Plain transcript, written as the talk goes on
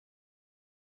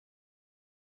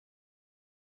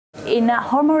In a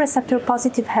hormone receptor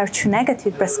positive HER2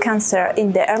 negative breast cancer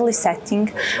in the early setting,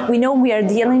 we know we are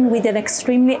dealing with an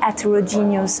extremely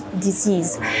heterogeneous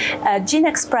disease. Gene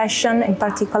expression, in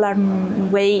particular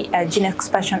way gene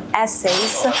expression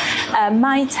assays,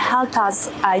 might help us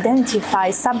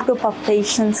identify subgroup of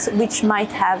patients which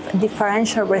might have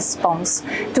differential response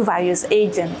to various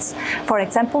agents. For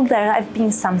example, there have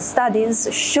been some studies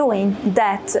showing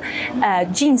that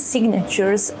gene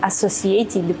signatures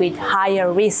associated with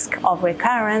higher risk of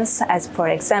recurrence, as for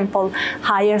example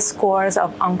higher scores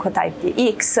of oncotype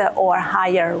DX or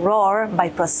higher ROR by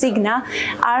Prosigna,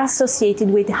 are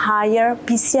associated with higher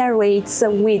PCR rates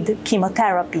with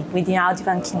chemotherapy, with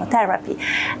neoadjuvant chemotherapy.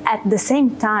 At the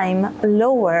same time,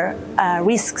 lower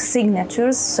risk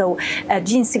signatures, so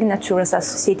gene signatures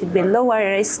associated with lower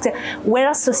risk, were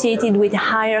associated with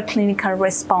higher clinical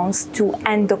response to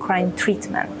endocrine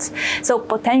treatment. So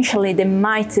potentially there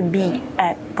might be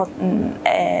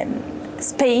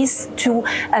space to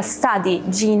study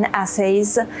gene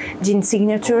assays, gene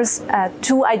signatures,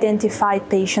 to identify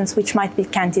patients which might be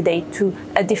candidate to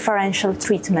differential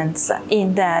treatments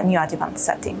in the neoadjuvant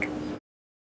setting.